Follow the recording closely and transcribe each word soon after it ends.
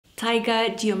Tiger,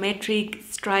 geometric,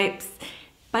 stripes,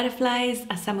 butterflies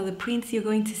are some of the prints you're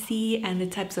going to see, and the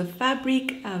types of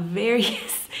fabric are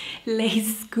various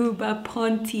lace, scuba,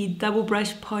 Ponte, double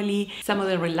brush poly, some of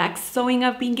the relaxed sewing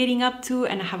I've been getting up to,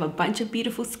 and I have a bunch of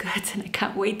beautiful skirts and I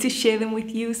can't wait to share them with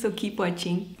you, so keep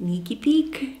watching. Sneaky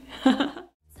peek.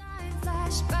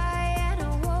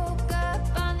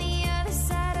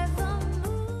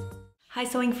 Hi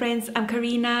sewing friends, I'm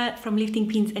Karina from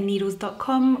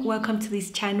liftingpinsandneedles.com. Welcome to this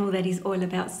channel that is all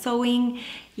about sewing,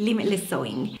 limitless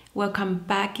sewing. Welcome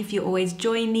back if you're always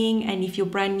joining, and if you're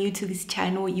brand new to this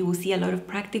channel, you will see a lot of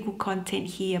practical content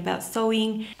here about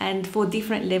sewing and for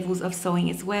different levels of sewing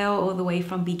as well, all the way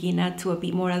from beginner to a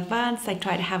bit more advanced. I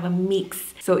try to have a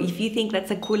mix. So if you think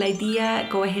that's a cool idea,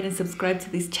 go ahead and subscribe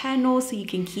to this channel so you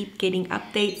can keep getting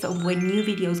updates of when new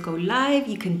videos go live.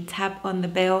 You can tap on the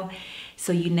bell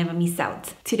so you never miss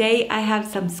out. Today I have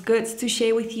some skirts to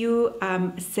share with you,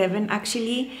 7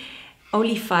 actually.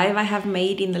 Only 5 I have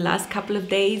made in the last couple of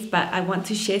days, but I want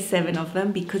to share 7 of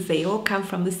them because they all come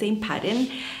from the same pattern.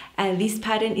 And this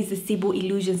pattern is the Sybil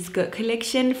Illusion Skirt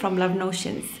collection from Love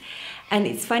Notions. And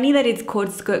it's funny that it's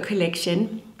called skirt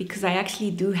collection because I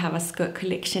actually do have a skirt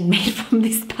collection made from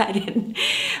this pattern,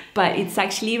 but it's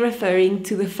actually referring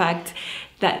to the fact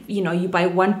that, you know, you buy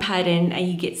one pattern and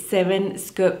you get 7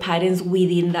 skirt patterns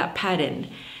within that pattern.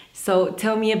 So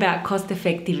tell me about cost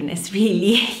effectiveness,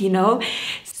 really, you know?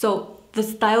 So the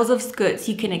styles of skirts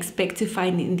you can expect to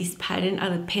find in this pattern are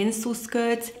the pencil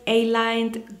skirts,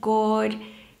 A-lined, gored,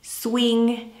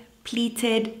 swing,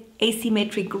 pleated,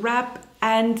 asymmetric wrap,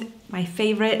 and my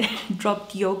favorite,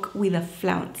 dropped yoke with a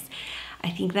flounce. I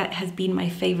think that has been my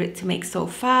favorite to make so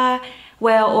far.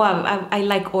 Well, I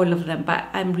like all of them, but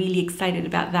I'm really excited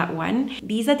about that one.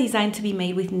 These are designed to be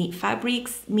made with knit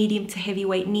fabrics, medium to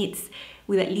heavyweight knits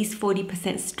with at least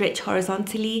 40% stretch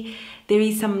horizontally. There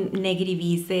is some negative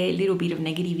ease there, a little bit of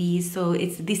negative ease, so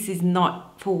this is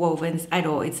not for wovens at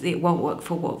all. It won't work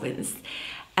for wovens.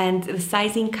 And the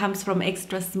sizing comes from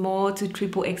extra small to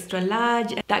triple extra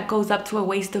large. That goes up to a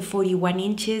waist of 41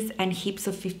 inches and hips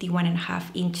of 51.5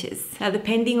 inches. Now,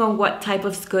 depending on what type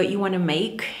of skirt you want to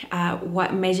make,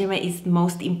 what measurement is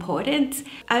most important.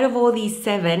 Out of all these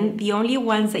 7, the only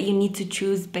ones that you need to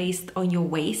choose based on your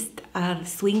waist are the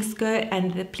swing skirt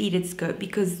and the pleated skirt,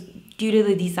 because due to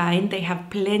the design, they have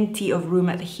plenty of room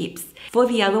at the hips. For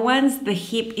the other ones, the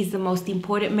hip is the most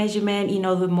important measurement. You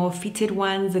know, the more fitted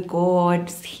ones, the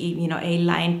gored, you know,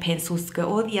 A-line, pencil skirt,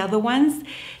 all the other ones,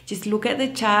 just look at the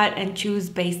chart and choose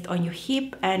based on your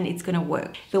hip and it's gonna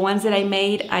work. The ones that I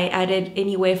made, I added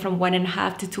anywhere from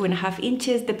 1.5 to 2.5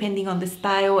 inches, depending on the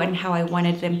style and how I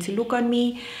wanted them to look on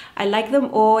me. I like them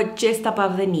all just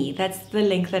above the knee. That's the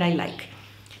length that I like.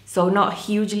 So not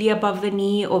hugely above the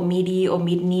knee or midi or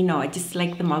mid-knee, no, I just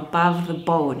like them above the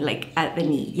bone, like at the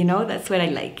knee, you know, that's what I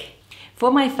like.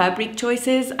 For my fabric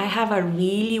choices, I have a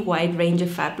really wide range of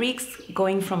fabrics,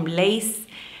 going from lace,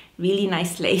 really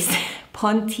nice lace,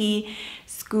 Ponte,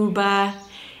 Scuba,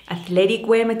 athletic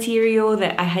wear material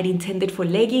that I had intended for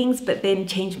leggings, but then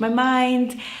changed my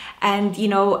mind, and, you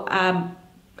know,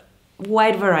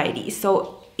 wide variety.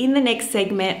 So in the next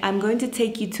segment, I'm going to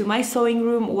take you to my sewing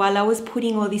room while I was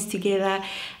putting all this together,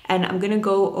 and I'm going to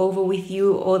go over with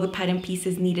you all the pattern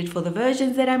pieces needed for the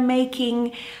versions that I'm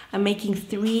making. I'm making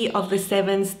 3 of the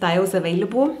 7 styles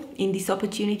available in this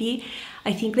opportunity.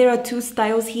 I think there are 2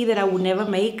 styles here that I will never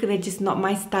make. They're just not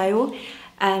my style.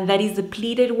 And that is the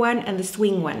pleated one and the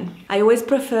swing one. I always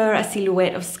prefer a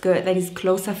silhouette of skirt that is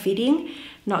closer fitting,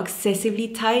 not excessively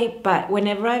tight, but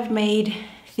whenever I've made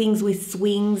things with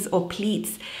swings or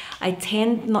pleats, I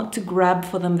tend not to grab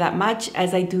for them that much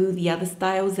as I do the other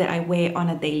styles that I wear on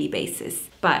a daily basis.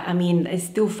 But I mean, there's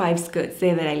still 5 skirts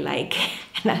there that I like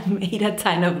and I've made a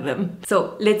ton of them.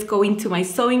 So let's go into my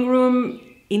sewing room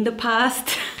in the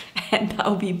past and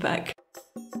I'll be back.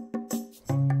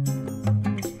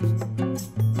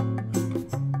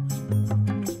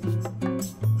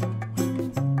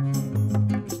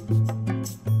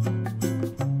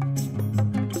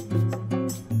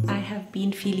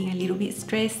 Feeling a little bit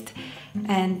stressed,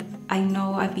 and I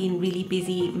know I've been really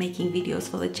busy making videos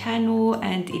for the channel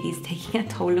and it is taking a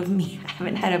toll of me. I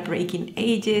haven't had a break in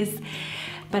ages,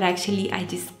 but actually I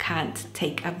just can't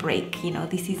take a break. You know,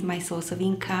 this is my source of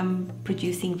income.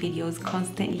 Producing videos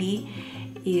constantly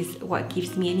is what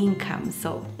gives me an income,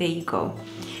 so there you go.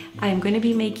 I'm going to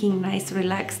be making nice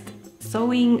relaxed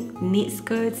sewing knit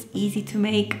skirts, easy to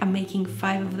make. I'm making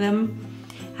 5 of them.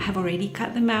 I have already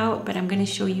cut them out, but I'm going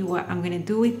to show you what I'm going to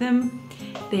do with them.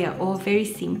 They are all very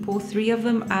simple. 3 of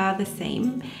them are the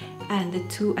same and the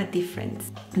 2 are different.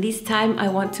 This time I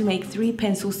want to make 3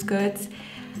 pencil skirts,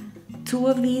 Two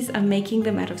of these, I'm making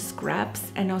them out of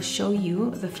scraps, and I'll show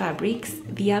you the fabrics.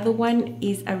 The other one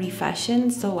is a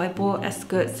refashion, so I bought a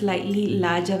skirt slightly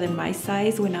larger than my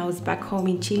size when I was back home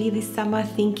in Chile this summer,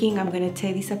 thinking I'm gonna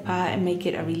tear this apart and make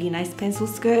it a really nice pencil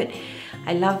skirt.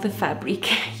 I love the fabric.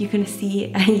 You're gonna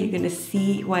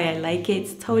see why I like it.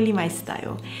 It's totally my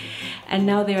style. And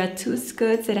now there are two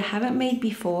skirts that I haven't made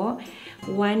before.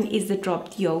 One is the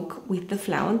dropped yoke with the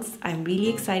flounce. I'm really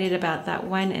excited about that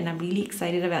one, and I'm really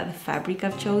excited about the fabric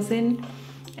I've chosen.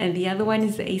 And the other one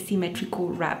is the asymmetrical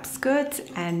wrap skirt,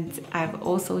 and I've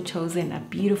also chosen a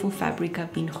beautiful fabric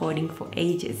I've been hoarding for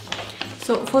ages.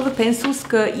 So for the pencil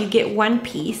skirt, you get one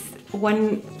piece,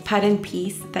 one pattern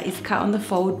piece that is cut on the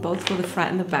fold, both for the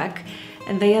front and the back,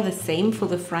 and they are the same for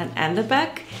the front and the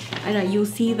back. And you'll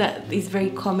see that is very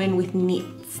common with knit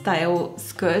style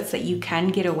skirts, that you can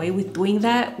get away with doing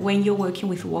that when you're working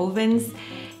with wovens.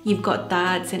 You've got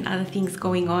darts and other things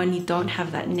going on. You don't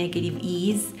have that negative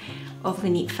ease of the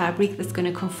knit fabric that's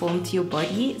going to conform to your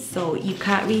body, so you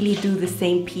can't really do the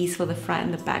same piece for the front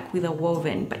and the back with a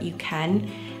woven, but you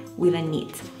can with a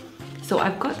knit. So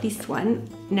I've got this one.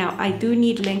 Now I do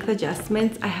need length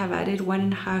adjustments. I have added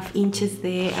 1.5 inches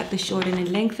there at the shorten and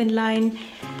lengthen line.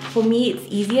 For me, it's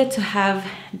easier to have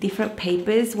different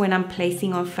papers when I'm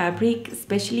placing on fabric,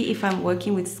 especially if I'm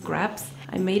working with scraps.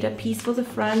 I made a piece for the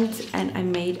front and I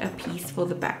made a piece for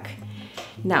the back.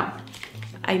 Now,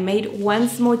 I made one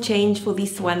small change for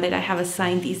this one that I have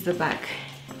assigned is the back.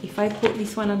 If I put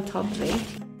this one on top there,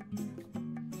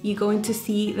 you're going to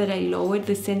see that I lowered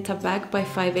the center back by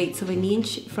 5/8 of an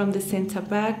inch from the center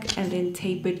back, and then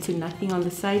tapered to nothing on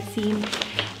the side seam.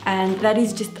 And that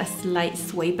is just a slight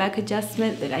sway back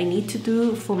adjustment that I need to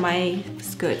do for my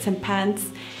skirts and pants,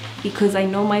 because I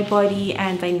know my body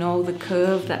and I know the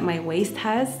curve that my waist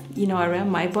has, you know,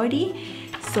 around my body.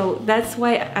 So that's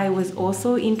why I was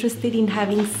also interested in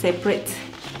having separate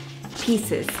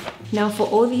pieces. Now for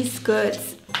all these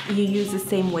skirts, you use the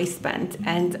same waistband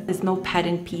and there's no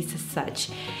pattern piece as such.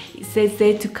 It says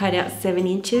there to cut out 7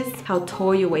 inches, how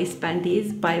tall your waistband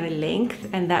is by the length,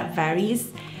 and that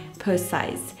varies per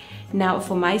size. Now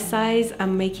for my size,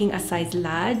 I'm making a size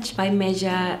large. If I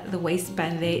measure the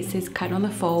waistband there, it says cut on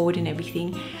the fold and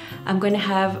everything. I'm gonna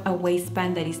have a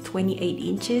waistband that is 28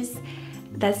 inches.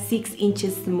 That's 6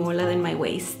 inches smaller than my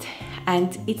waist.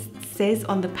 And it says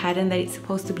on the pattern that it's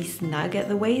supposed to be snug at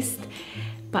the waist,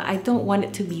 but I don't want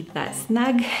it to be that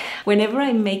snug. Whenever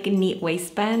I make knit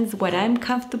waistbands, what I'm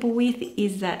comfortable with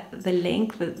is that the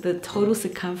length, the total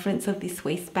circumference of this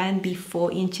waistband be 4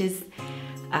 inches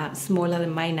smaller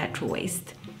than my natural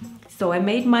waist. So I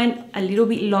made mine a little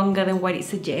bit longer than what it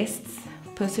suggests,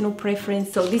 personal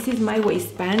preference. So this is my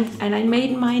waistband, and I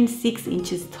made mine 6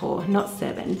 inches tall, not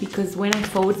 7, because when I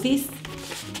fold this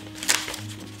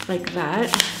like that,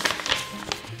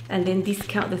 and then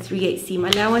discount the 3/8 seam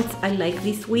allowance, I like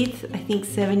this width. I think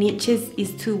 7 inches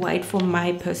is too wide for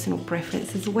my personal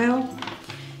preference as well.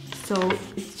 So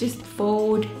it's just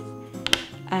fold,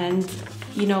 and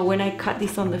you know, when I cut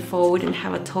this on the fold and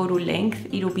have a total length,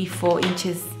 it'll be 4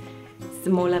 inches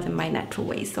smaller than my natural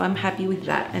waist. So I'm happy with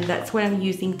that, and that's what I'm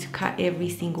using to cut every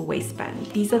single waistband.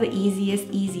 These are the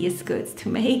easiest skirts to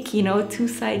make, you know, 2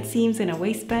 side seams and a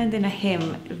waistband and a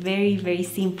hem. Very, very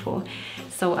simple.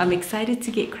 So I'm excited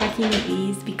to get cracking with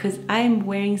these because I'm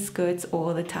wearing skirts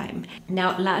all the time.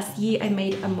 Now, last year I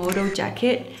made a moto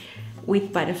jacket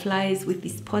with butterflies with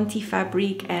this Ponte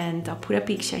fabric, and I'll put a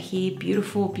picture here.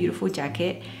 Beautiful, beautiful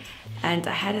jacket. And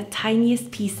I had a tiniest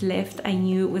piece left. I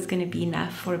knew it was going to be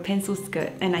enough for a pencil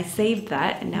skirt, and I saved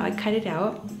that, and now I cut it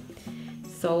out.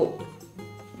 So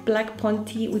black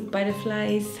Ponte with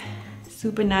butterflies,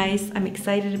 super nice. I'm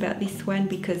excited about this one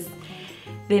because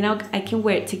then I can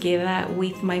wear it together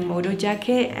with my moto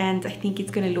jacket, and I think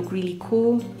it's going to look really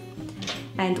cool.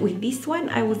 And with this one,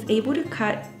 I was able to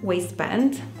cut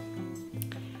waistband,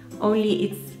 only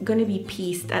it's gonna be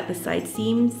pieced at the side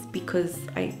seams because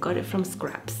I got it from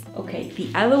scraps. Okay, the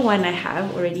other one I have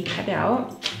already cut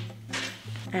out,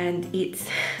 and it's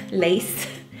lace,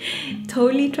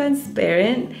 totally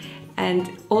transparent, and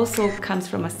also comes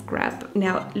from a scrap.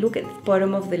 Now look at the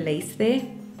bottom of the lace there.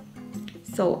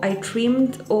 So I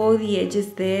trimmed all the edges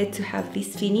there to have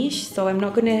this finish, so I'm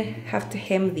not gonna have to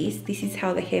hem this. This is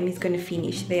how the hem is gonna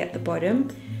finish there at the bottom,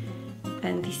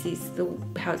 and this is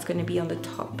how it's gonna be on the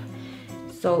top.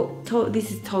 So this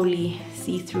is totally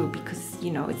see-through because, you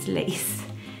know, it's lace.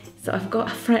 So I've got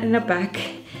a front and a back,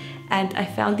 and I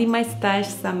found in my stash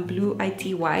some blue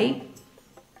ITY,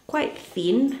 quite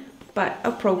thin but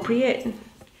appropriate.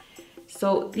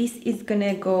 So this is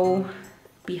gonna go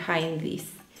behind this.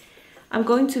 I'm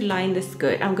going to line the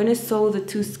skirt. I'm going to sew the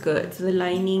two skirts, the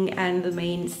lining and the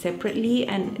main, separately,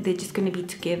 and they're just going to be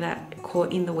together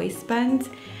caught in the waistband.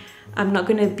 I'm not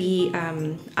going to be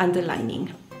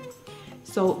underlining.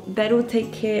 So that will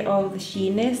take care of the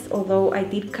sheerness, although I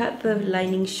did cut the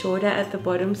lining shorter at the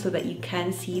bottom so that you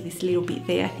can see this little bit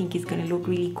there. I think it's going to look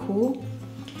really cool.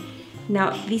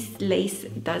 Now this lace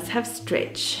does have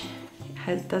stretch,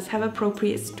 does have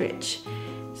appropriate stretch.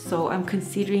 So I'm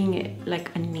considering it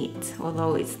like a knit,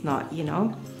 although it's not, you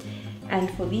know. And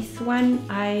for this one,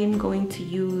 I'm going to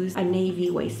use a navy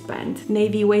waistband.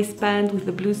 Navy waistband with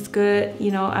the blue skirt,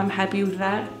 you know, I'm happy with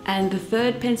that. And the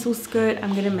third pencil skirt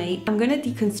I'm gonna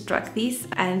deconstruct this,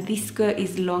 and this skirt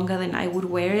is longer than I would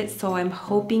wear it. So I'm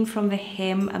hoping from the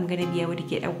hem, I'm gonna be able to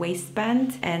get a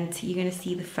waistband, and you're gonna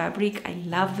see the fabric. I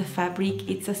love the fabric.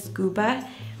 It's a Scuba,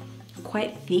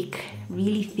 quite thick,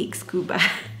 really thick Scuba.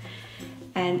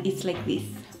 And it's like this.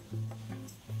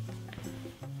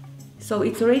 So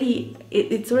it's already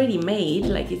made,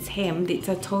 like it's hemmed, it's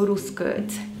a total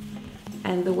skirt.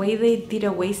 And the way they did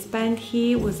a waistband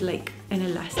here was like an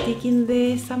elastic in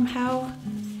there somehow.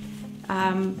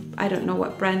 I don't know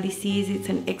what brand this is, it's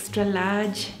an extra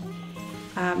large.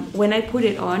 When I put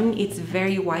it on, it's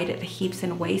very wide at the hips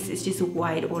and waist, it's just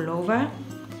wide all over.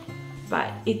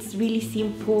 But it's really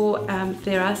simple.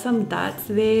 There are some darts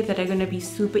there that are gonna be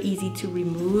super easy to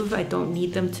remove. I don't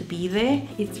need them to be there.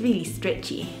 It's really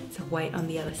stretchy. It's white on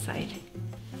the other side.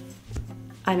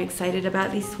 I'm excited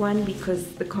about this one because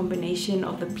the combination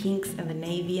of the pinks and the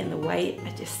navy and the white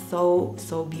are just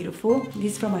so beautiful.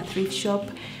 This is from a thrift shop.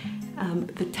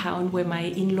 The town where my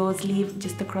in-laws live,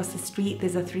 just across the street,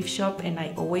 there's a thrift shop, and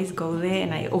I always go there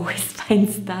and I always find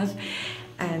stuff.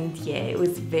 And yeah, it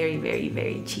was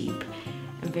very cheap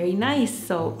and very nice,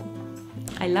 so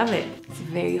I love it. It's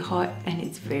very hot and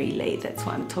it's very late, that's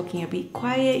why I'm talking a bit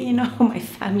quiet, you know. My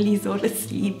family's all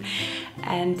asleep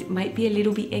and it might be a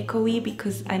little bit echoey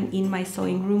because I'm in my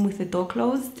sewing room with the door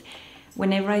closed.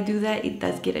 Whenever I do that, it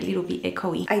does get a little bit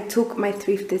echoey. I took my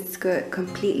thrifted skirt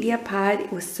completely apart.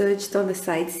 It was serged on the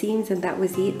side seams and that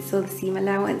was it. So the seam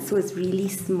allowance was really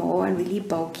small and really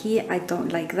bulky. I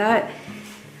don't like that.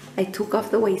 I took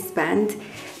off the waistband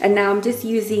and now I'm just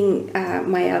using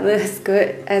my other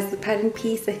skirt as the pattern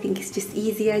piece. I think it's just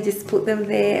easier. I just put them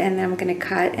there and I'm gonna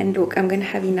cut, and look, I'm gonna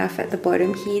have enough at the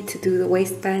bottom here to do the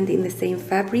waistband in the same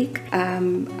fabric.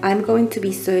 I'm going to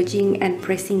be serging and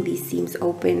pressing these seams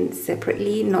open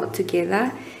separately, not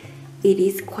together. It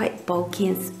is quite bulky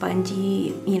and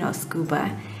spongy, you know,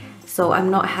 Scuba. So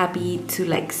I'm not happy to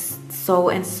like sew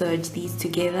and serge these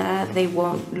together. They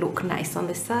won't look nice on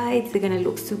the sides. They're gonna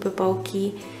look super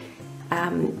bulky.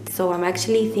 So I'm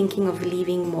actually thinking of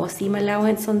leaving more seam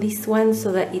allowance on this one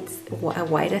so that it's a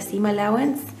wider seam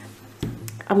allowance.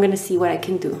 I'm gonna see what I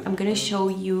can do. I'm gonna show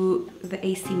you the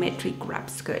asymmetric wrap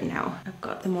skirt now. I've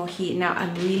got them all here. Now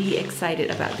I'm really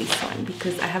excited about this one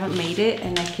because I haven't made it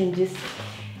and I can just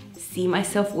see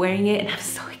myself wearing it and I'm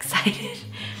so excited.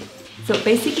 So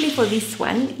basically for this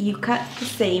one, you cut the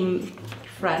same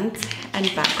front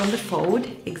and back on the fold,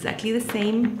 exactly the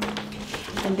same.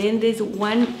 And then there's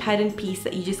one pattern piece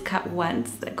that you just cut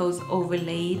once that goes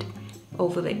overlaid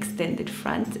over the extended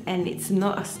front, and it's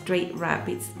not a straight wrap,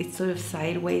 it's sort of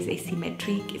sideways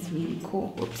asymmetric. It's really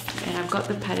cool. Oops. And I've got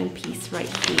the pattern piece right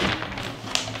here.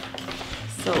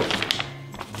 So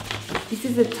this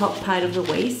is the top part of the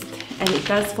waist, and it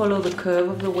does follow the curve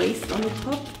of the waist on the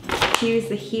top. Here is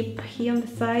the hip here on the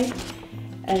side,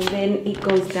 and then it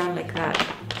goes down like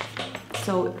that.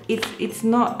 So it's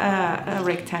not a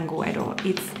rectangle at all.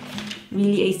 It's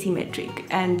really asymmetric.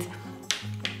 And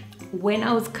when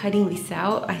I was cutting this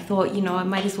out, I thought, you know, I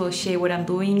might as well share what I'm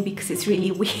doing because it's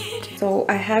really weird. So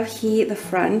I have here the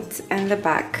front and the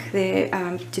back. They're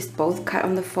just both cut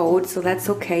on the fold, so that's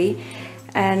okay.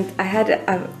 And I had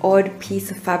an odd piece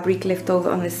of fabric left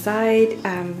over on the side.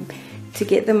 To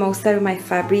get the most out of my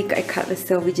fabric, I cut the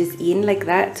selvages in like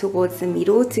that towards the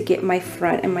middle to get my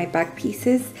front and my back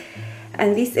pieces.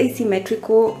 And this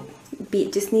asymmetrical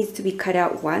bit just needs to be cut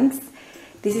out once.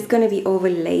 This is going to be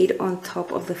overlaid on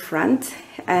top of the front,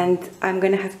 and I'm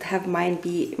going to have mine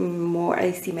be more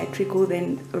asymmetrical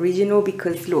than original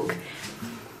because look,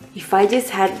 if I just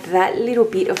had that little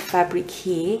bit of fabric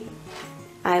here,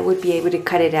 I would be able to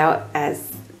cut it out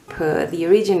as per the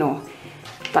original.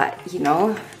 But you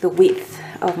know, the width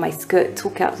of my skirt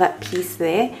took out that piece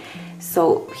there.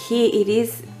 So here it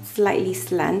is slightly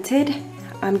slanted.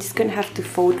 I'm just going to have to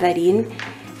fold that in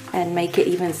and make it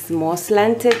even more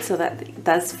slanted so that it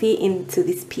does fit into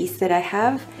this piece that I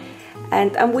have.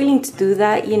 And I'm willing to do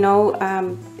that, you know.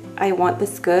 I want the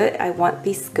skirt, I want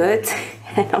this skirt,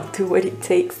 and I'll do what it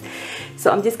takes. So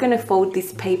I'm just going to fold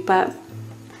this paper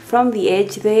from the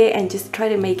edge there and just try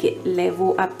to make it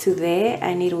level up to there,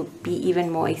 and it'll be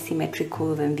even more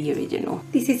asymmetrical than the original.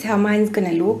 This is how mine's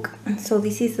gonna look. So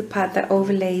this is the part that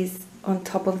overlays on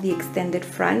top of the extended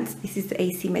front. This is the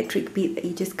asymmetric bit that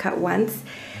you just cut once.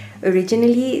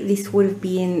 Originally this would have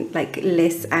been like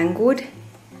less angled,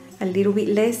 a little bit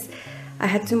less. I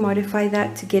had to modify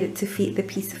that to get it to fit the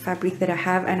piece of fabric that I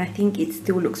have, and I think it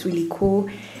still looks really cool.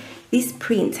 This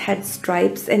print had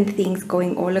stripes and things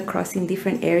going all across in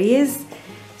different areas.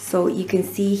 So you can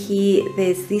see here,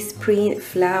 there's this print,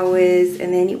 flowers,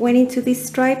 and then it went into this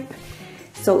stripe.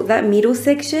 So that middle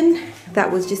section,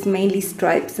 that was just mainly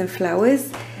stripes and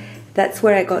flowers. That's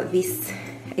where I got this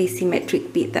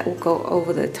asymmetric bit that will go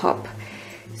over the top.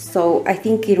 So I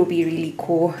think it'll be really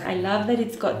cool. I love that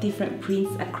it's got different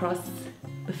prints across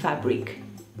the fabric.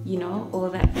 You know, all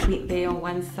that print there on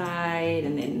one side,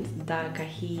 and then darker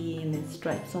here, and then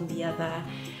stripes on the other.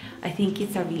 I think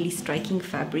it's a really striking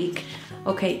fabric.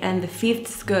 Okay, and the fifth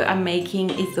skirt I'm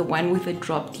making is the one with a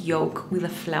dropped yoke with a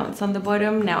flounce on the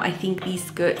bottom. Now, I think these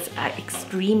skirts are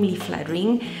extremely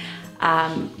flattering.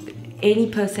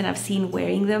 Any person I've seen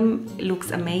wearing them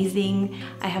looks amazing.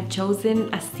 I have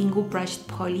chosen a single brushed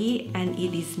poly, and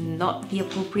it is not the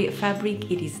appropriate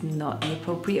fabric. It is not the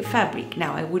appropriate fabric.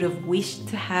 Now, I would have wished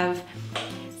to have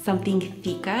something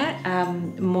thicker,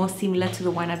 more similar to the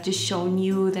one I've just shown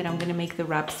you that I'm gonna make the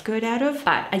wrap skirt out of,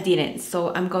 but I didn't.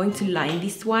 So I'm going to line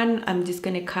this one. I'm just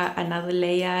gonna cut another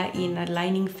layer in a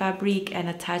lining fabric and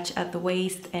attach at the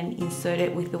waist and insert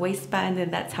it with the waistband,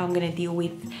 and that's how I'm gonna deal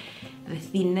with the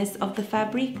thinness of the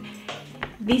fabric.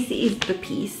 This is the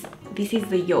piece. This is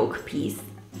the yoke piece.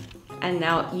 And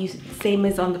now, same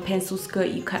as on the pencil skirt,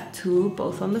 you cut two,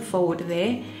 both on the fold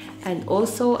there. And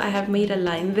also I have made a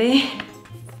line there,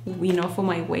 you know, for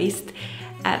my waist.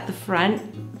 At the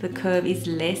front, the curve is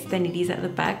less than it is at the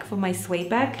back for my sway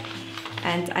back.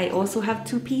 And I also have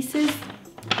two pieces.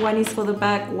 One is for the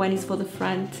back, one is for the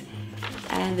front.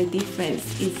 And the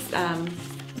difference is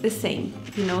the same.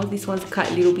 You know, this one's cut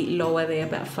a little bit lower there,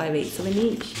 about 5/8 of an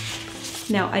inch.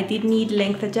 Now, I did need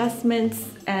length adjustments,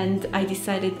 and I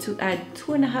decided to add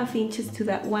 2.5 inches to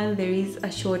that one. There is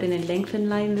a shorten and lengthen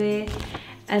line there,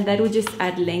 and that will just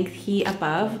add length here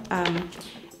above.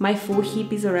 My full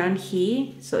hip is around here,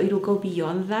 so it'll go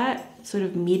beyond that, sort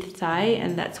of mid-thigh,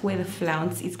 and that's where the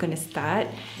flounce is gonna start.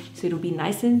 So it'll be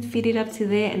nice and fitted up to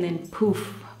there, and then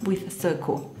poof, with a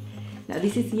circle. Now,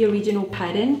 this is the original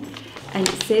pattern, and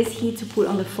it says here to put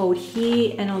on the fold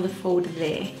here and on the fold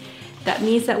there. That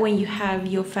means that when you have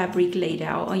your fabric laid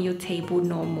out on your table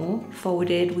normal,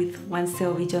 folded with one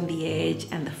selvage on the edge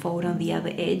and the fold on the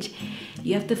other edge,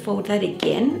 you have to fold that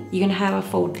again. You're gonna have a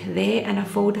fold there and a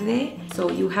fold there. So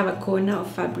you have a corner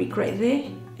of fabric right there,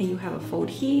 and you have a fold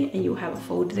here, and you have a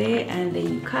fold there, and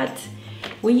then you cut.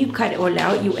 When you cut it all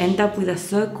out, you end up with a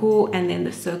circle and then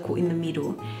the circle in the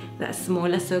middle. That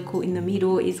smaller circle in the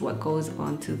middle is what goes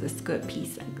onto the skirt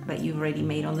piece that you've already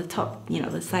made on the top, you know,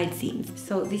 the side seams.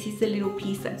 So this is the little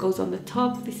piece that goes on the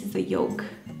top. This is the yoke,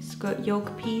 skirt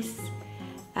yoke piece.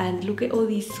 And look at all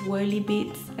these swirly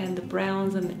bits and the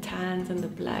browns and the tans and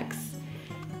the blacks.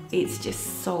 It's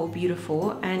just so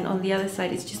beautiful. And on the other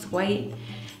side, it's just white.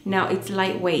 Now, it's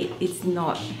lightweight, it's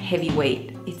not heavyweight.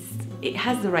 It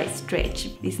has the right stretch.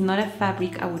 It's not a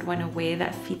fabric I would want to wear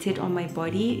that fitted on my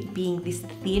body. Being this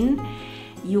thin,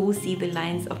 you will see the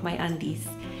lines of my undies.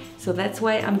 So that's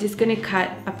why I'm just gonna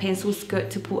cut a pencil skirt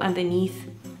to put underneath.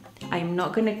 I'm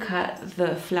not gonna cut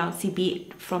the flouncy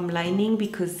bit from lining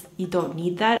because you don't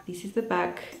need that. This is the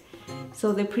back.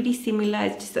 So they're pretty similar,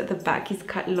 it's just that the back is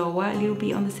cut lower a little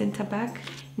bit on the center back.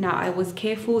 Now, I was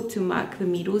careful to mark the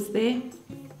middles there.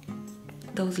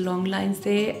 Those long lines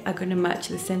there are going to match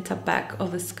the center back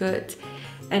of the skirt,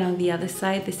 and on the other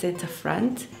side the center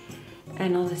front.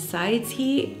 And on the sides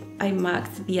here, I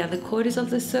marked the other quarters of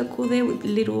the circle there with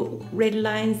little red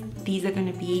lines. These are going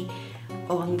to be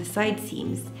on the side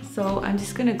seams. So I'm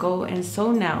just going to go and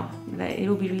sew now.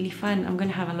 It'll be really fun. I'm going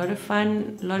to have a lot of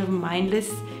fun, a lot of mindless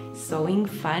sewing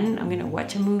fun. I'm going to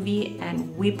watch a movie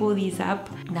and whip all these up.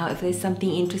 Now, if there's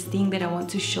something interesting that I want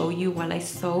to show you while I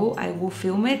sew, I will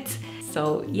film it.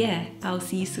 So yeah, I'll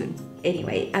see you soon.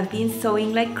 Anyway, I've been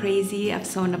sewing like crazy. I've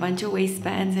sewn a bunch of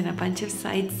waistbands and a bunch of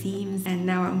side seams, and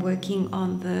now I'm working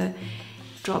on the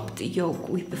dropped yoke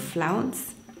with the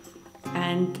flounce.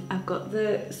 And I've got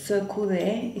the circle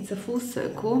there. It's a full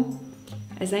circle.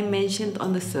 As I mentioned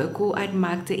on the circle, I'd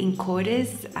marked it in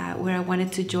quarters where I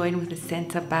wanted to join with the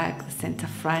center back, the center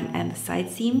front, and the side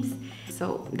seams.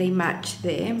 So they match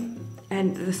there.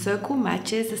 And the circle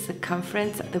matches the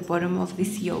circumference at the bottom of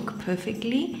this yoke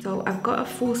perfectly. So I've got a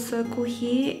full circle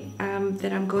here.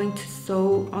 that I'm going to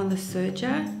sew on the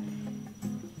serger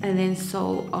and then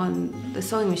sew on the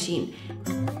sewing machine.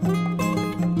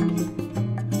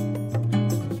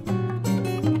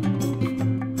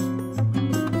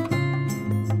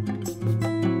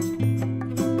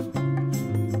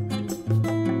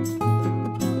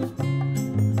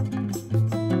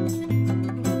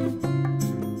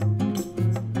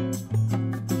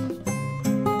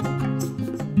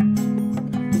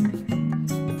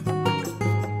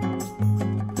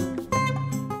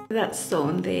 That's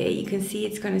sewn there. You can see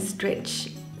it's going to stretch,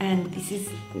 and this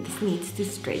needs to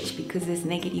stretch because there's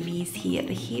negative ease here at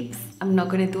the hips. I'm not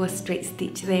going to do a straight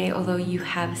stitch there, although you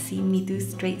have seen me do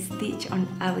straight stitch on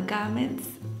other garments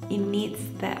in knits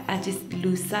that are just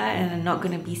looser and are not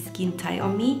going to be skin tight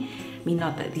on me. I mean,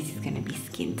 not that this is going to be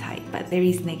skin tight, but there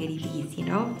is negative ease, you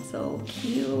know. So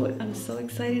cute. I'm so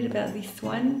excited about this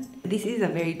one. This is a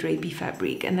very drapey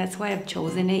fabric, and that's why I've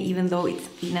chosen it, even though it's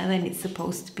thinner than it's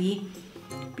supposed to be,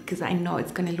 because I know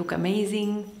it's gonna look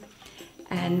amazing.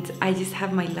 And I just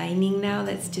have my lining now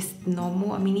that's just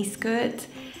normal, a mini skirt,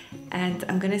 and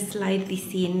I'm gonna slide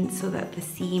this in so that the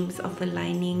seams of the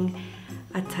lining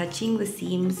are touching the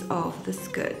seams of the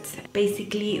skirt.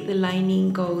 Basically the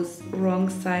lining goes wrong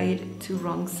side to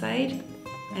wrong side,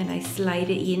 and I slide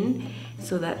it in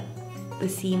so that the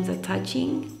seams are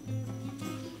touching,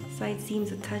 side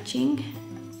seams are touching.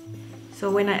 So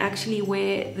when I actually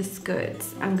wear the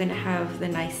skirts, I'm gonna have the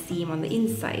nice seam on the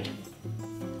inside,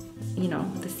 you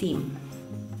know, the seam.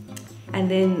 And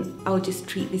then I'll just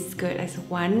treat this skirt as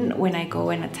one when I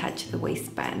go and attach the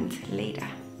waistband later.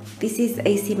 This is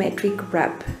asymmetric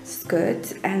wrap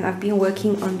skirt, and I've been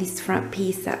working on this front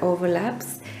piece that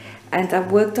overlaps, and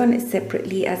I've worked on it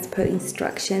separately as per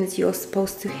instructions. You're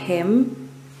supposed to hem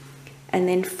and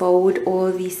then fold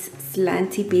all this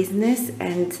slanty business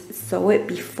and sew it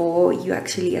before you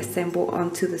actually assemble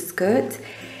onto the skirt.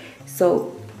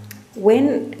 So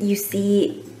when you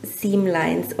see seam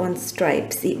lines on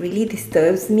stripes, it really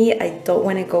disturbs me. I don't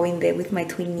want to go in there with my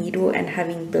twin needle and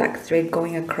having black thread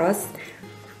going across.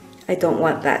 I don't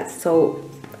want that, so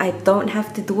I don't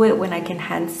have to do it when I can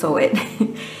hand sew it.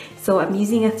 So I'm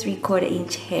using a 3/4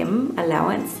 inch hem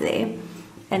allowance there.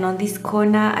 And on this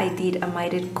corner, I did a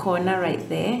mitered corner right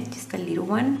there, just a little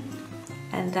one.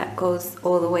 And that goes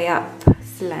all the way up,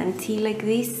 slanty like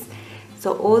this.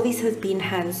 So all this has been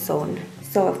hand sewn.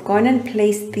 So I've gone and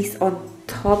placed this on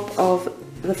top of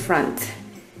the front,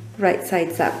 right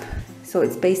sides up. So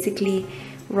it's basically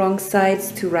wrong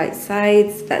sides to right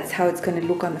sides. That's how it's gonna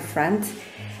look on the front.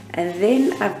 And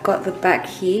then I've got the back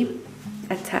here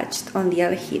attached on the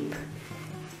other hip.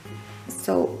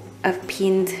 So I've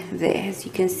pinned there, as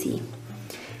you can see.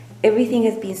 Everything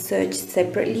has been serged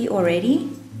separately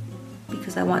already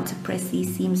because I want to press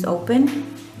these seams open.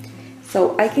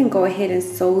 So I can go ahead and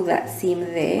sew that seam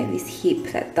there, this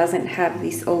hip that doesn't have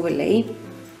this overlay.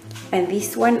 And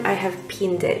this one I have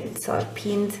pinned it. So I've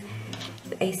pinned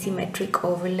the asymmetric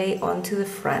overlay onto the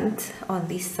front on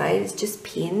this side. It's just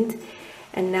pinned.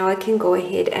 And now I can go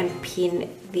ahead and pin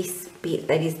this bit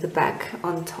that is the back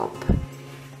on top.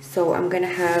 So I'm gonna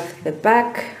have the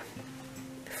back,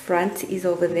 the front is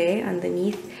over there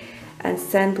underneath, and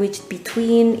sandwiched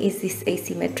between is this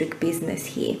asymmetric business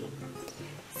here.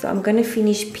 So I'm gonna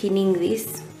finish pinning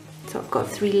this. So I've got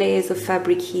 3 layers of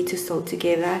fabric here to sew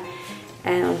together,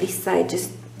 and on this side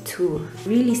just 2.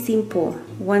 Really simple.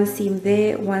 1 seam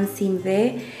there, 1 seam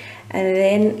there, and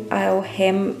then I'll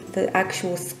hem the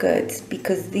actual skirt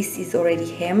because this is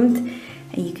already hemmed,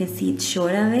 and you can see it's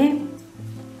shorter there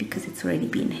because it's already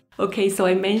been. Okay, so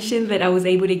I mentioned that I was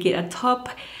able to get a top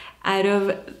out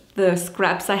of the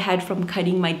scraps I had from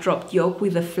cutting my dropped yoke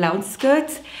with the flounce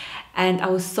skirt, and I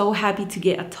was so happy to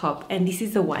get a top. And this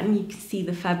is the one. You can see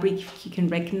the fabric, you can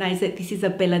recognize it. This is a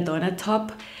belladonna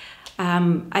top.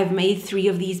 I've made 3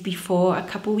 of these before a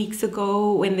couple weeks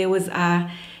ago when there was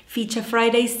a Feature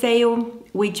Friday sale,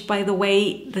 which, by the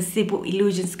way, the Sybil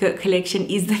Illusion Skirt collection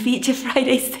is the Feature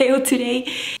Friday sale today.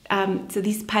 So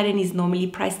this pattern is normally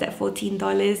priced at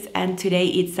 $14 and today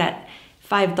it's at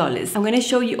 $5. I'm going to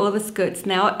show you all the skirts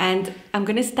now, and I'm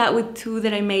going to start with 2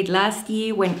 that I made last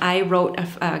year when I wrote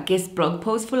a guest blog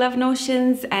post for Love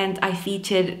Notions, and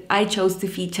I chose to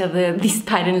feature this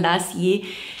pattern last year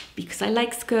because I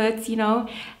like skirts, you know,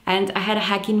 and I had a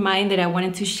hack in mind that I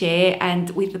wanted to share. And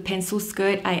with the pencil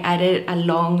skirt, I added a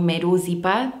long metal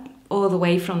zipper all the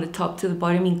way from the top to the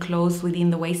bottom enclosed within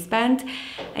the waistband,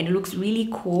 and it looks really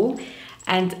cool.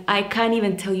 And I can't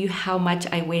even tell you how much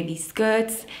I wear these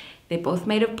skirts. They're both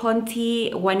made of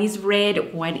Ponte. One is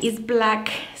red, one is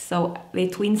black. So they're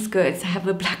twin skirts. I have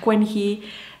the black one here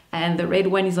and the red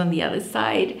one is on the other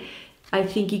side. I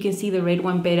think you can see the red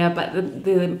one better, but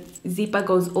the zipper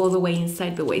goes all the way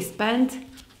inside the waistband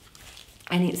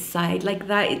and inside like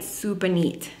that. It's super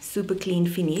neat, super clean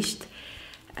finished.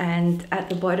 And at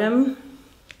the bottom,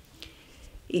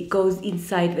 it goes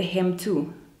inside the hem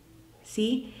too.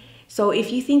 See? So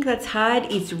if you think that's hard,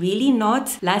 it's really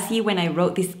not. Last year when I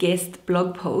wrote this guest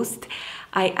blog post,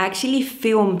 I actually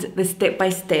filmed the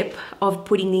step-by-step of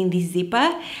putting in this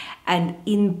zipper and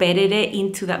embedded it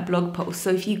into that blog post. So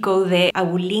if you go there, I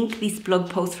will link this blog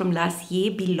post from last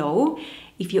year below.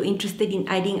 If you're interested in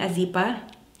adding a zipper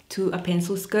to a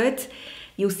pencil skirt,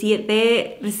 you'll see it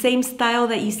there. The same style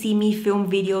that you see me film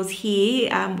videos here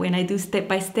when I do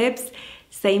step-by-steps.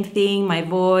 Same thing, my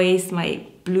voice, my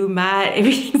blue mat,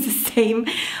 everything's the same,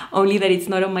 only that it's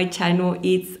not on my channel,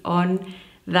 it's on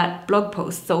that blog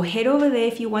post. So head over there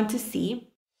if you want to see.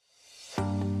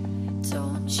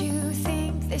 Don't you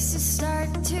think this is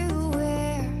starting to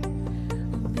wear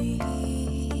on me?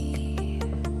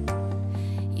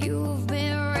 You've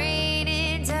been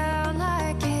raining down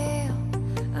like hail,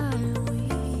 I'm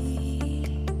weak.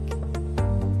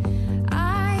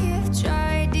 I have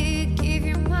tried to give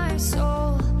you my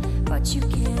soul, but you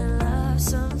can't love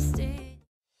something.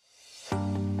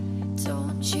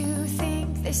 Don't you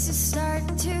think this is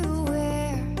starting to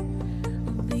wear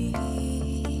on me?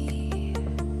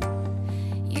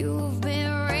 You've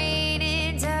been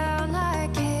raining down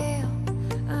like hail,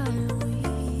 I'm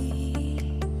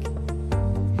weak.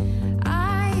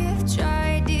 I have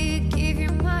tried to give you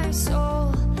my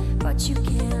soul, but you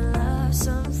can't love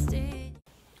something.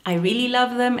 I really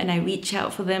love them and I reach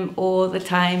out for them all the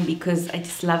time because I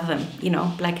just love them. You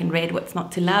know, black and red, what's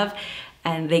not to love?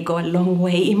 And they go a long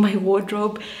way in my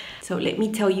wardrobe. So let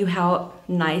me tell you how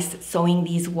nice sewing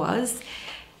these was.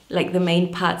 Like the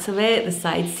main parts of it, the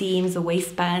side seams, the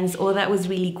waistbands, all that was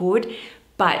really good.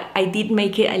 But I did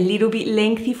make it a little bit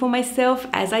lengthy for myself,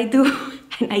 as I do.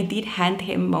 And I did hand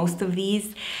hem most of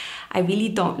these. I really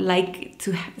don't like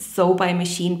to sew by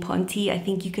machine Ponte. I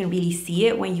think you can really see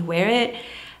it when you wear it.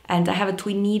 And I have a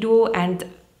twin needle and,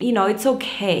 you know, it's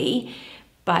okay.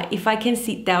 But if I can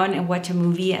sit down and watch a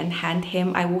movie and hand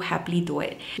hem, I will happily do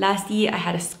it. Last year I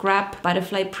had a scrap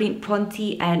butterfly print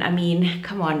Ponte, and I mean,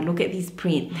 come on, look at this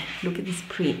print. Look at this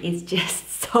print, it's just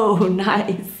so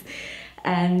nice.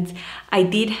 And I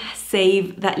did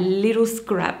save that little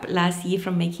scrap last year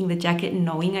from making the jacket,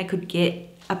 knowing I could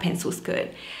get a pencil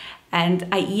skirt. And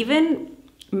I even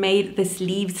made the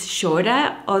sleeves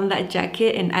shorter on that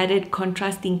jacket and added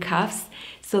contrasting cuffs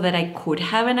so that I could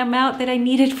have an amount that I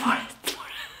needed for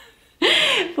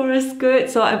a skirt.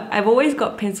 So I've always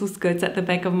got pencil skirts at the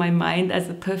back of my mind as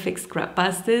the perfect scrap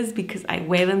busters because I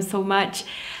wear them so much,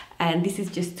 and this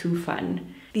is just too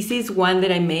fun. This is one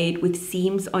that I made with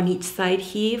seams on each side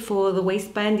here for the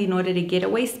waistband in order to get a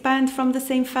waistband from the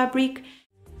same fabric.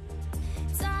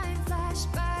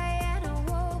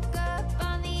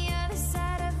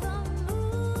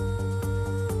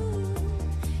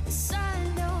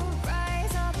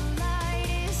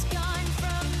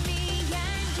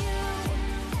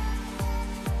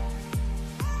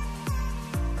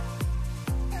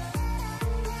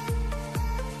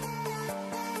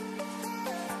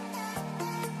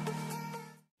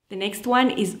 The next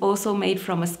one is also made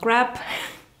from a scrap.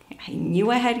 I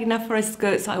knew I had enough for a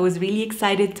skirt, so I was really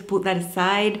excited to put that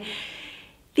aside,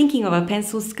 thinking of a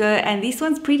pencil skirt. And this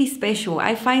one's pretty special.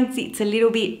 I find it's a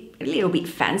little bit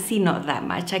fancy, not that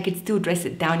much. I could still dress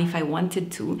it down if I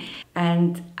wanted to.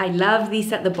 And I love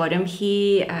this at the bottom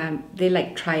here. They're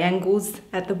like triangles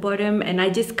at the bottom, and I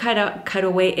just cut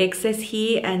away excess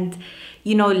here, and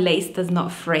you know, lace does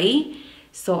not fray.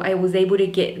 So I was able to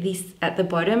get this at the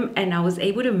bottom, and I was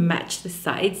able to match the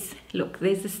sides. Look,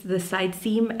 there's the side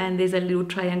seam and there's a little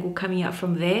triangle coming out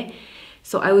from there.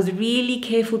 So I was really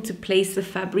careful to place the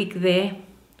fabric there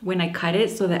when I cut it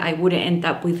so that I wouldn't end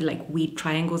up with like weird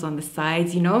triangles on the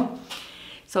sides, you know?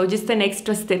 So just an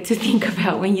extra step to think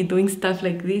about when you're doing stuff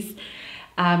like this.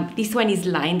 This one is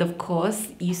lined, of course.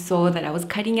 You saw that I was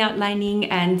cutting out lining,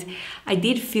 and I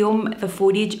did film the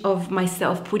footage of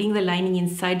myself putting the lining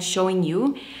inside, showing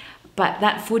you, but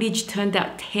that footage turned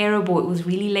out terrible. It was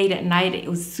really late at night, it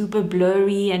was super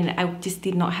blurry, and I just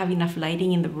did not have enough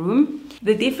lighting in the room.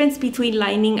 The difference between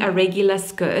lining a regular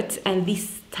skirt and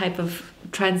this type of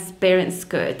transparent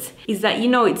skirt is that, you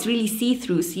know, it's really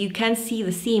see-through, so you can see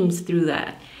the seams through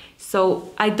that.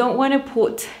 So I don't want to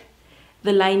put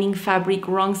the lining fabric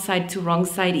wrong side to wrong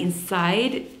side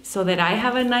inside so that I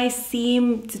have a nice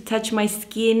seam to touch my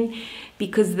skin,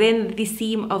 because then the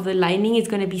seam of the lining is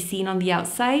going to be seen on the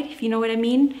outside, if you know what I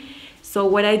mean. So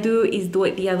what I do is do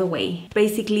it the other way.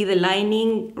 Basically the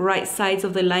lining, right sides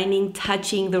of the lining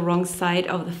touching the wrong side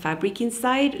of the fabric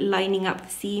inside, lining up the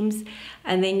seams,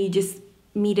 and then you just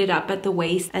meet it up at the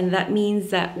waist. And that means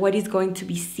that what is going to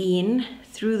be seen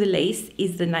through the lace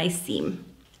is the nice seam.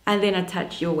 And then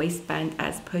attach your waistband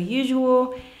as per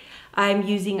usual. I'm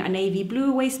using a navy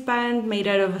blue waistband made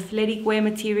out of athletic wear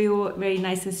material, very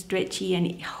nice and stretchy, and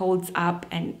it holds up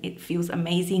and it feels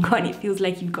amazing on. It feels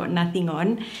like you've got nothing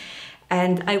on.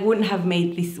 And I wouldn't have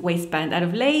made this waistband out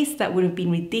of lace, that would have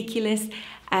been ridiculous,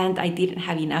 and I didn't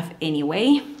have enough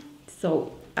anyway.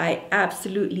 So I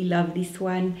absolutely love this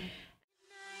one.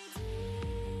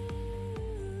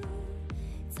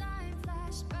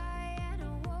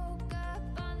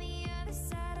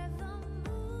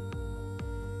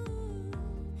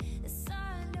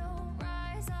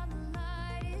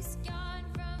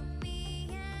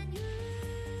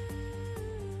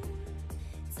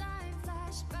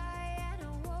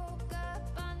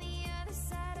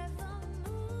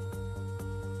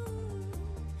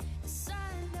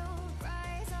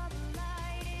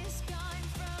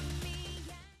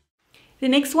 The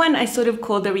next one I sort of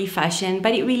called a refashion,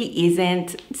 but it really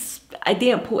isn't. I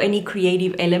didn't put any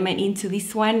creative element into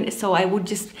this one, so I would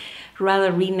just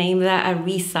rather rename that a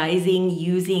resizing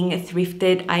using a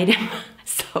thrifted item.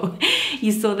 So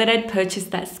you saw that I'd purchased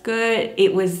that skirt.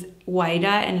 It was wider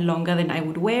and longer than I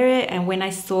would wear it, and when I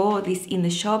saw this in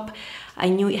the shop, I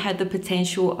knew it had the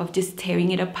potential of just tearing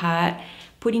it apart,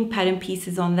 putting pattern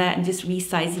pieces on that and just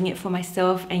resizing it for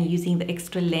myself and using the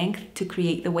extra length to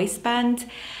create the waistband.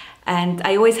 And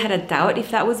I always had a doubt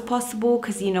if that was possible,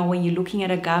 because you know, when you're looking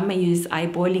at a garment, you're just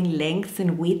eyeballing lengths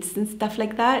and widths and stuff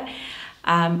like that.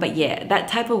 But yeah, that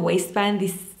type of waistband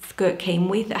this skirt came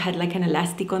with. I had like an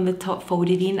elastic on the top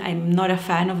folded in. I'm not a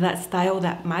fan of that style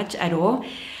that much at all.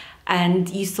 And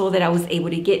you saw that I was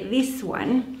able to get this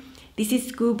one. This is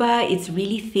Scuba. It's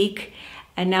really thick.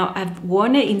 And now I've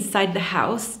worn it inside the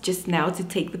house just now to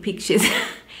take the pictures.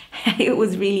 It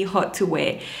was really hot to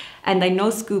wear. And I know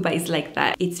Scuba is like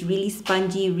that. It's really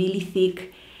spongy, really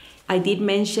thick. I did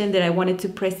mention that I wanted to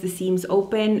press the seams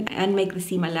open and make the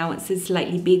seam allowances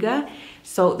slightly bigger.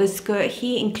 So the skirt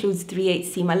here includes 3/8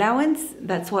 seam allowance.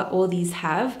 That's what all these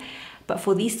have. But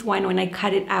for this one, when I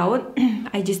cut it out,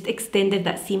 I just extended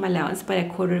that seam allowance by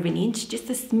 1/4 inch,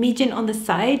 just a smidgen on the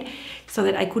side, so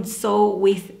that I could sew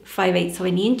with 5/8 of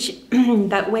an inch.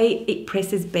 That way it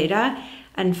presses better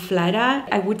and flatter.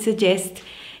 I would suggest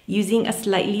using a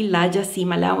slightly larger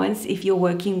seam allowance if you're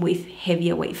working with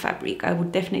heavier weight fabric. I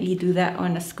would definitely do that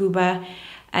on a Scuba.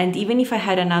 And even if I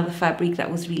had another fabric that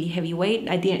was really heavyweight,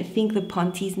 I didn't think the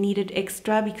Pontes needed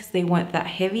extra because they weren't that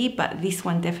heavy, but this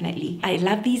one definitely. I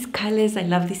love these colors, I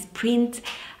love this print.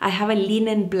 I have a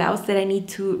linen blouse that I need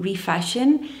to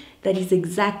refashion that is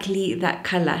exactly that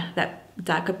color, that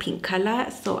darker pink color.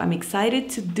 So I'm excited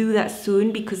to do that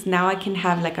soon, because now I can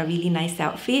have like a really nice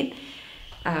outfit.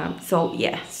 So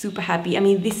yeah, super happy. I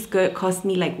mean, this skirt cost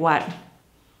me like what?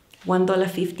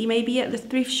 $1.50 maybe at the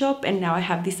thrift shop, and now I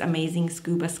have this amazing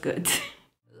Scuba skirt.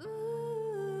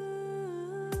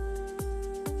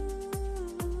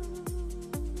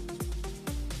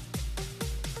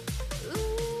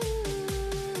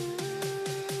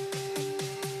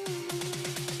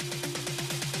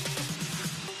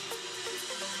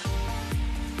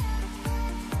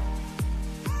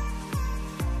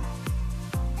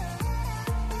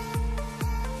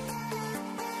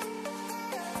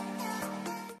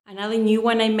 Another new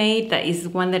one I made, that is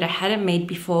one that I hadn't made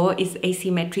before, is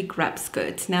asymmetric wrap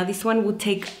skirt. Now this one would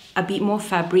take a bit more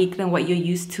fabric than what you're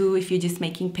used to if you're just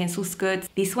making pencil skirts.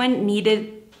 This one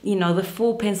needed, you know, the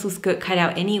full pencil skirt cut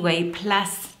out anyway,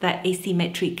 plus that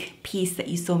asymmetric piece that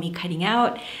you saw me cutting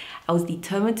out. I was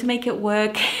determined to make it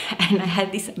work, and I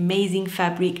had this amazing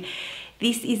fabric.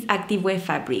 This is activewear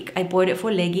fabric. I bought it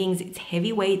for leggings. It's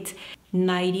heavyweight,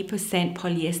 90%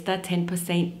 polyester,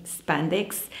 10%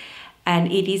 spandex.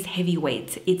 And it is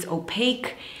heavyweight. It's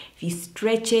opaque. If you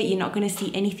stretch it, you're not going to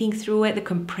see anything through it. The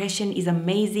compression is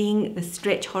amazing. The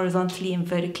stretch horizontally and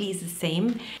vertically is the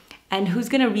same. And who's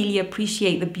going to really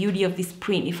appreciate the beauty of this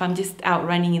print if I'm just out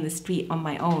running in the street on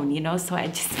my own, you know? So I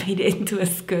just made it into a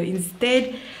skirt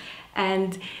instead.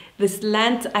 And the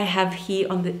slant I have here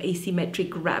on the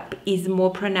asymmetric wrap is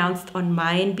more pronounced on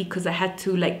mine, because I had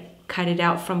to like cut it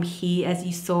out from here. As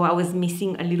you saw, I was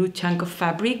missing a little chunk of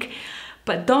fabric.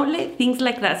 But don't let things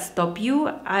like that stop you.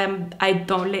 I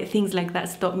don't let things like that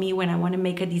stop me when I want to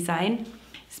make a design,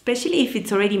 especially if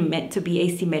it's already meant to be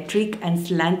asymmetric and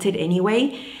slanted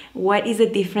anyway. What is the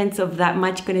difference of that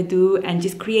much going to do and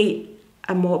just create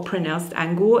a more pronounced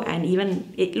angle, and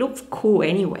even it looks cool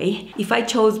anyway. If I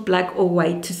chose black or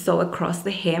white to sew across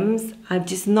the hems, I'm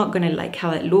just not gonna like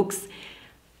how it looks.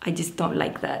 I just don't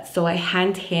like that. So I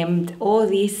hand hemmed all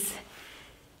this,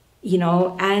 you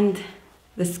know, and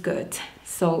the skirt.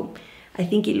 So I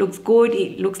think it looks good.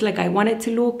 It looks like I want it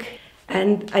to look.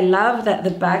 And I love that the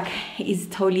back is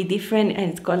totally different,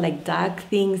 and it's got like dark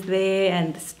things there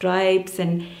and the stripes,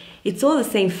 and it's all the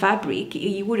same fabric.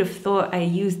 You would have thought I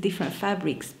used different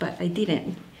fabrics, but I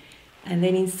didn't. And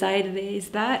then inside there is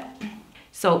that.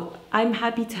 So I'm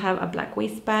happy to have a black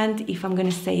waistband if I'm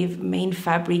gonna save main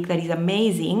fabric that is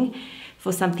amazing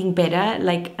for something better,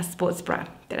 like a sports bra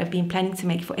that I've been planning to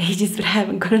make for ages, but I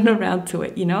haven't gotten around to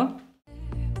it, you know?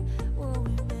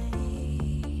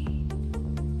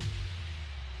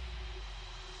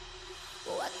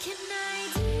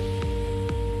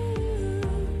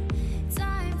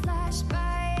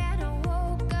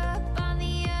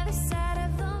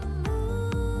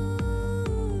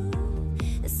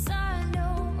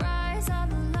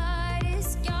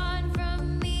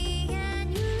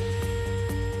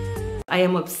 I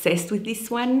am obsessed with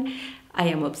this one. I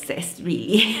am obsessed,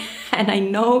 really. And I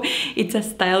know it's a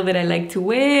style that I like to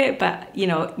wear, but you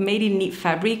know, made in knit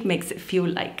fabric makes it feel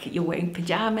like you're wearing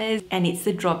pajamas. And it's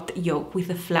a dropped yoke with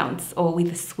a flounce, or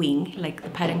with a swing, like the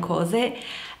pattern calls it.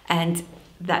 And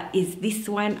that is this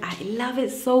one. I love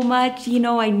it so much. You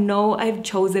know I've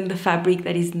chosen the fabric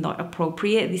that is not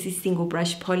appropriate. This is single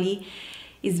brush poly.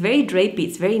 It's very drapey,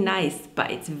 it's very nice,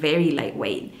 but it's very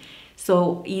lightweight.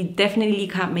 So you definitely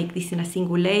can't make this in a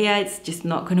single layer. It's just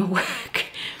not gonna work.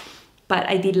 But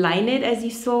I did line it, as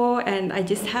you saw, and I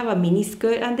just have a mini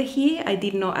skirt under here. I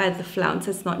did not add the flounce,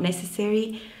 it's not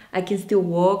necessary. I can still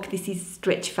walk. This is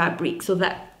stretch fabric, so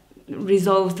that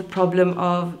resolves the problem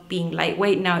of being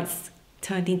lightweight. Now it's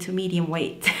turned into medium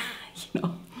weight, you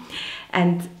know.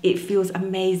 And it feels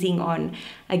amazing on.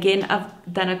 Again, I've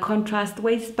done a contrast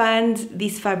waistband.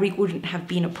 This fabric wouldn't have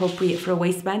been appropriate for a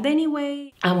waistband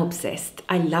anyway. I'm obsessed.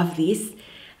 I love this.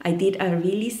 I did a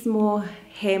really small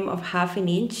hem of 1/2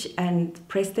 inch and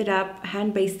pressed it up,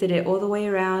 hand basted it all the way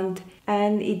around,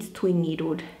 and it's twin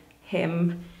needled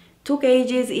hem. Took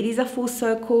ages. It is a full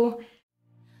circle.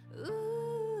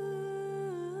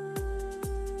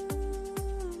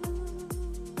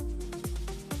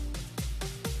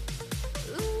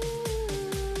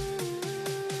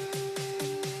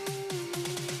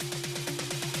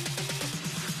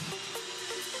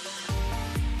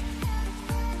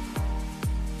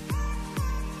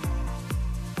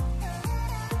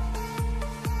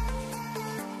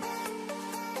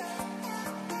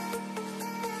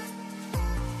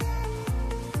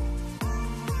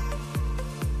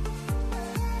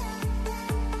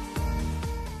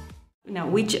 Now,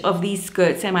 which of these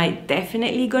skirts am I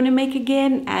definitely gonna make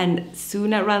again, and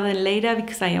sooner rather than later,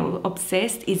 because I am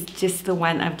obsessed, is just the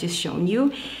one I've just shown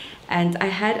you. And I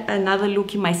had another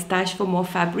look in my stash for more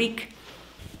fabric.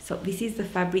 So this is the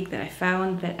fabric that I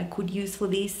found that I could use for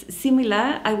this.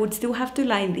 Similar, I would still have to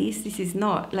line this. This is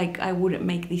not like I wouldn't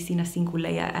make this in a single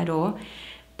layer at all.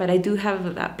 But I do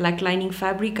have that black lining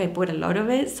fabric. I bought a lot of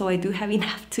it, so I do have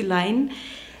enough to line.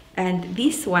 And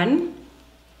this one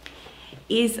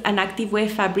is an activewear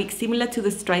fabric similar to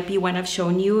the stripy one I've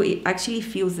shown you. It actually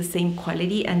feels the same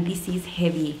quality, and this is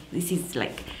heavy. This is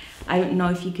like, I don't know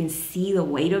if you can see the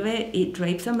weight of it. It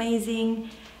drapes amazing.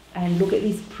 And look at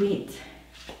this print.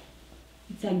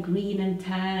 It's a green and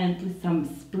tan with some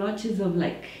splotches of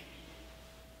like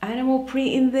animal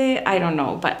print in there. I don't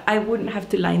know, but I wouldn't have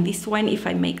to line this one if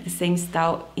I make the same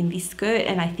style in this skirt,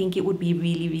 and I think it would be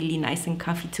really, really nice and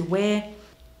comfy to wear.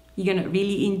 You're gonna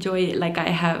really enjoy it like I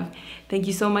have. Thank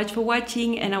you so much for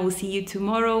watching, and I will see you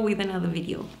tomorrow with another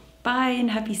video. Bye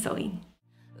and happy sewing.